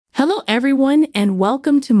Hello everyone and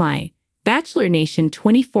welcome to my Bachelor Nation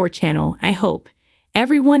 24 channel. I hope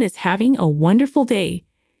everyone is having a wonderful day.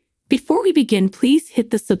 Before we begin, please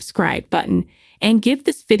hit the subscribe button and give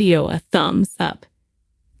this video a thumbs up.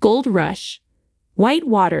 Gold Rush.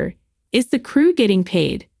 Whitewater. Is the crew getting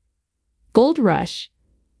paid? Gold Rush.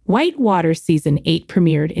 Whitewater Season 8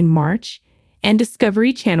 premiered in March, and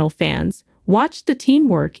Discovery Channel fans watched the team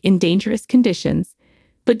work in dangerous conditions.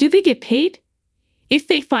 But do they get paid? If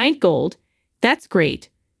they find gold, that's great.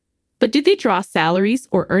 But do they draw salaries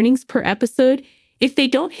or earnings per episode if they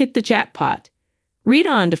don't hit the jackpot? Read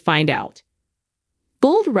on to find out.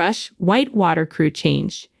 Gold Rush Whitewater crew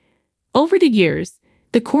changed. Over the years,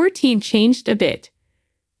 the core team changed a bit.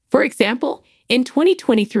 For example, in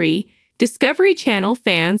 2023, Discovery Channel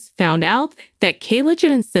fans found out that Kayla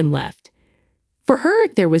Jensen left. For her,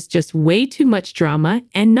 there was just way too much drama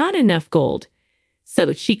and not enough gold.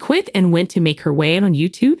 So she quit and went to make her way on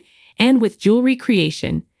YouTube and with jewelry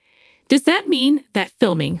creation. Does that mean that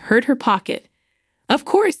filming hurt her pocket? Of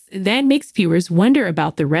course, that makes viewers wonder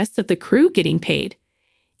about the rest of the crew getting paid.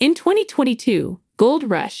 In 2022, Gold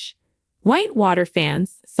Rush Whitewater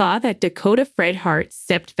fans saw that Dakota Fred Hart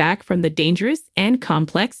stepped back from the dangerous and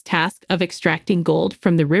complex task of extracting gold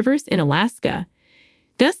from the rivers in Alaska.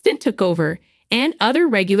 Dustin took over, and other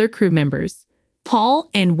regular crew members, Paul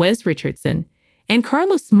and Wes Richardson, and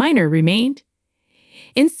Carlos Minor remained.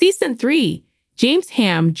 In Season 3, James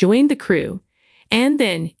Ham joined the crew, and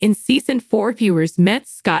then in Season 4, viewers met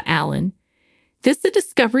Scott Allen. Does the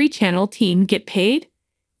Discovery Channel team get paid?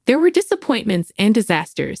 There were disappointments and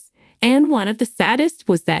disasters, and one of the saddest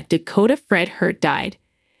was that Dakota Fred Hart died.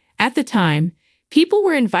 At the time, people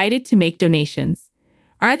were invited to make donations.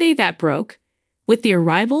 Are they that broke? With the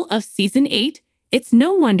arrival of Season 8, it's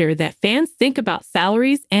no wonder that fans think about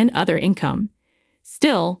salaries and other income.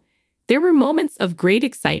 Still, there were moments of great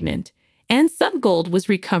excitement, and some gold was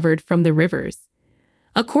recovered from the rivers.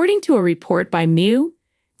 According to a report by Mew,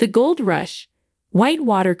 the Gold Rush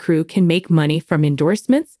Whitewater crew can make money from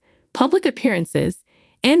endorsements, public appearances,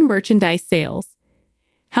 and merchandise sales.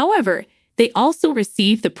 However, they also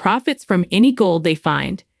receive the profits from any gold they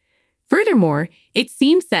find. Furthermore, it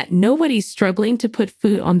seems that nobody's struggling to put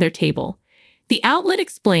food on their table. The outlet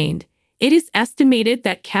explained, it is estimated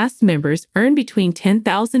that cast members earn between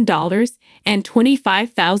 $10,000 and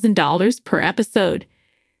 $25,000 per episode.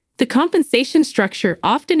 The compensation structure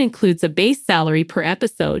often includes a base salary per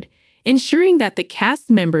episode, ensuring that the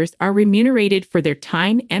cast members are remunerated for their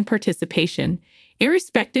time and participation,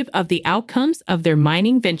 irrespective of the outcomes of their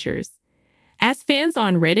mining ventures. As fans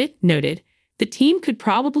on Reddit noted, the team could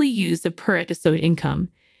probably use a per-episode income,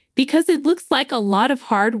 because it looks like a lot of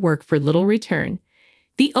hard work for little return.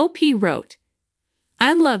 The OP wrote,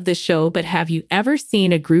 I love the show, but have you ever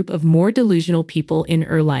seen a group of more delusional people in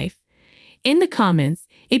her life? In the comments,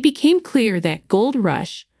 it became clear that Gold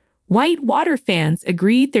Rush Whitewater fans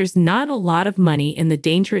agreed there's not a lot of money in the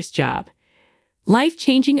dangerous job.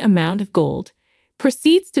 Life-changing amount of gold.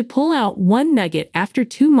 Proceeds to pull out one nugget after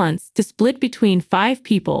 2 months to split between 5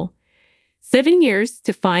 people. 7 years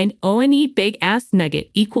to find O&E big-ass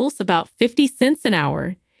nugget equals about 50 cents an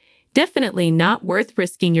hour. Definitely not worth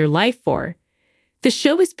risking your life for. The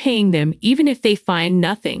show is paying them even if they find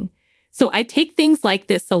nothing, so I take things like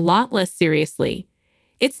this a lot less seriously.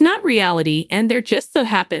 It's not reality, and there just so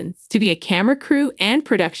happens to be a camera crew and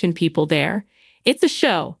production people there. It's a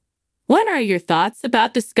show. What are your thoughts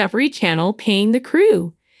about Discovery Channel paying the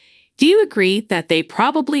crew? Do you agree that they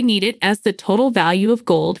probably need it, as the total value of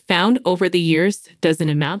gold found over the years doesn't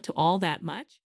amount to all that much?